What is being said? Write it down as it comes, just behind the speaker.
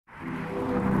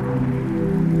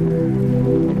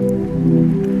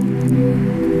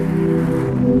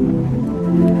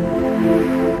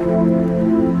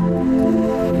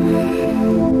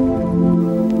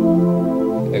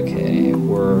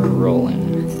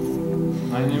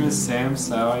My name is Sam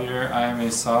Sawyer. I am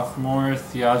a sophomore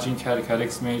theology and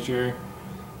catechetics major,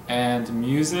 and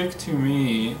music to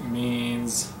me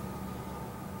means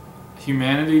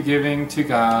humanity giving to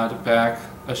God back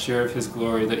a share of His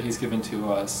glory that He's given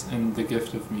to us in the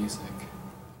gift of music.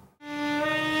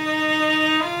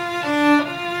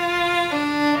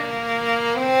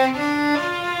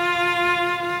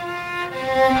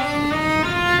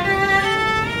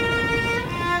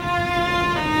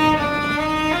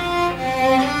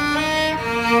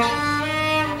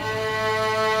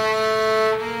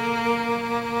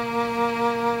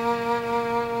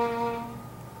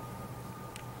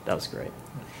 That was great.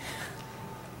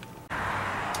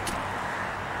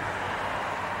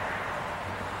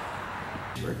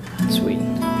 Sweet.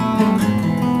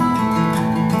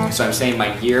 So I'm saying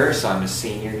my year, so I'm a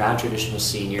senior, non-traditional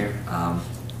senior,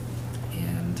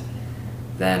 and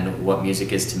then what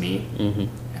music is to me. And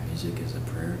music is a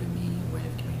prayer to me, a way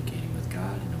of communicating with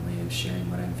God, and a way of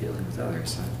sharing what I'm feeling with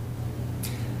others.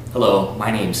 Hello,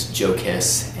 my name's Joe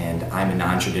Kiss, and I'm a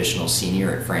non-traditional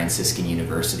senior at Franciscan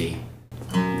University.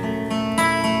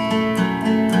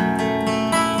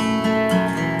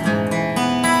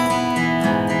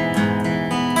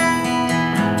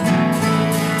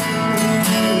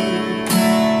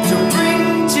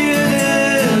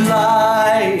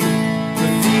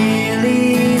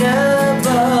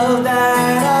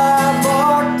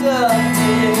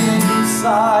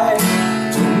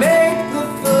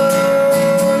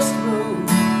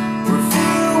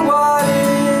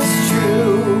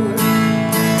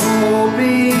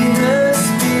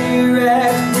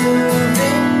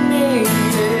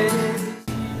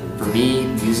 For me,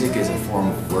 music is a form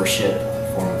of worship,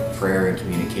 a form of prayer and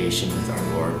communication with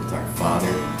our Lord, with our Father,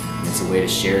 and it's a way to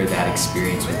share that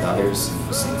experience with others and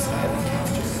those things that I've encountered.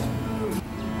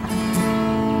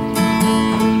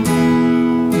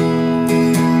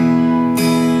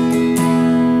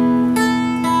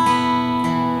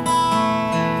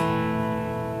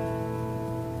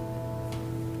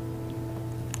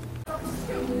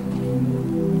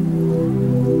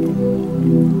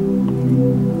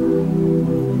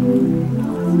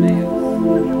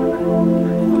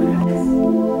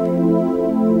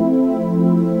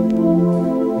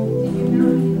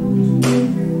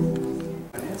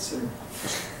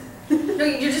 No,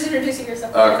 you're just introducing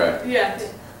yourself. Okay. Yeah.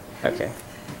 Okay.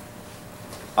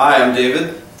 Hi, I'm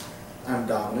David. I'm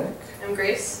Dominic. I'm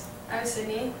Grace. I'm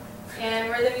Sydney. And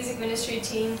we're the music ministry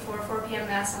team for 4 p.m.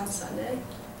 Mass on Sunday.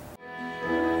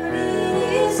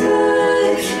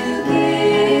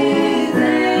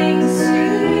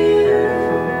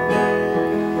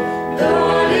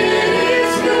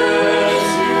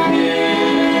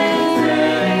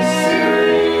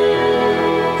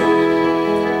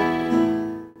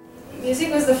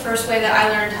 Music was the first way that I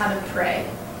learned how to pray,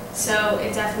 so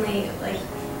it definitely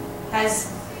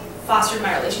has fostered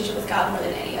my relationship with God more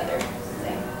than any other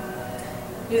thing.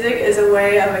 Music is a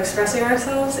way of expressing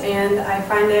ourselves, and I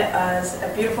find it as a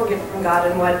beautiful gift from God,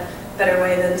 and what better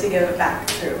way than to give it back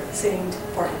through singing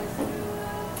for Him.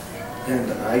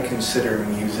 And I consider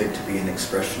music to be an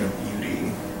expression of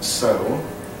beauty, so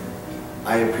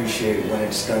I appreciate when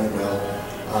it's done well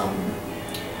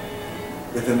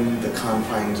within the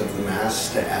confines of the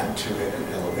Mass to add to it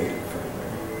and elevate it further.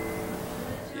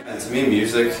 Yeah, to me,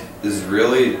 music is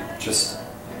really just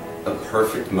a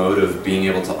perfect mode of being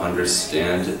able to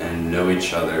understand and know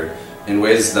each other in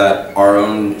ways that our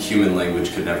own human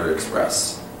language could never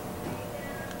express.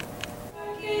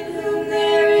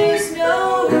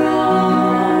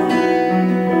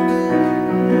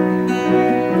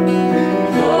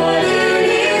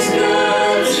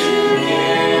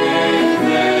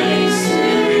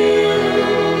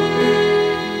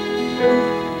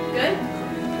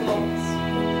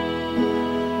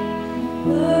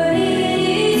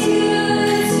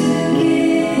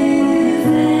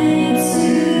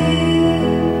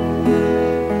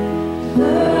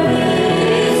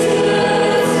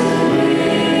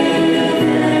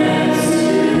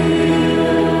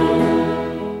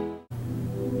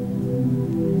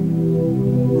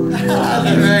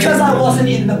 Because I wasn't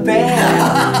in the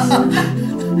band!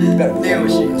 There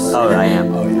she is. Oh, I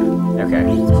am. Oh, yeah. Okay.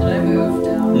 Should I move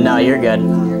down? No, you're good.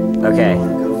 Okay.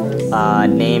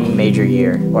 Name major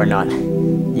year. Or not.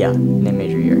 Yeah, name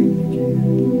major year.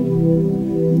 Who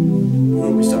are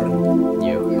we starting?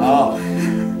 You. Oh.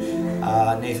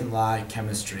 Nathan Lai,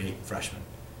 chemistry, freshman.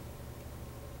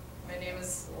 My name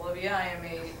is Olivia. I am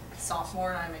a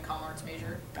sophomore and I'm a comm arts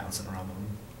major. Bouncing around them.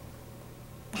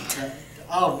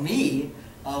 Oh, me?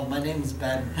 Oh, my name is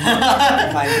Ben.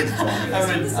 My name's John.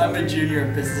 I'm a junior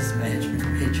business major.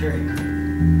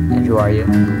 And who are you? Oh,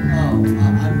 I'm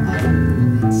the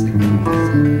lead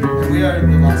singer.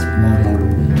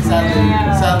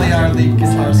 lead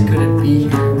guitarist couldn't be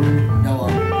here,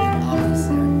 Noah, and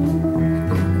obviously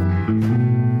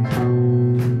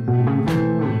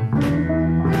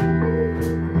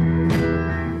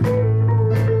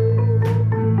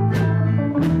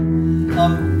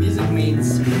music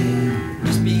means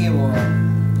just being able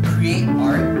to create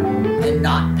art and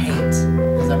not paint,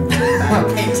 because I'm really bad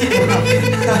at painting.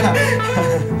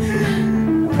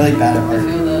 I'm really bad at I art.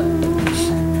 feel that.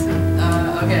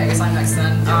 Okay, I guess I'm next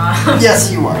then.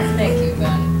 Yes, you are. Thank you,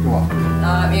 Ben. You're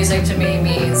welcome. Music to me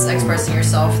means expressing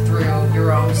yourself through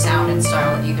your own sound and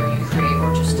style that either you create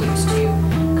or just use to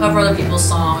cover other people's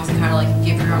songs and kind of like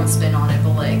give your own spin on it,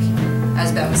 but like,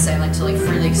 as Ben was saying, like to like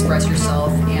freely express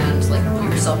yourself and like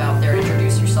put yourself out there,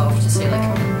 introduce yourself to say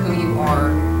like who you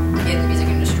are in the music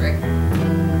industry.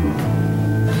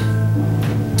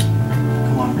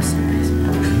 Come on, Mr.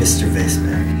 Bassman. Mr.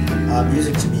 Bassman.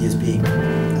 Music to me is being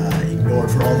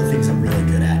ignored for all the things I'm really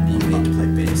good at, being made to play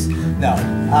bass. No.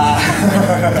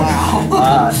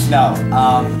 Wow. No.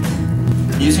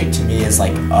 Music to me is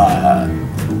like a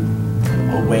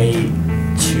way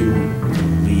to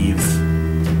leave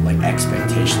like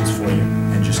expectations for you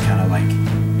and just kind of like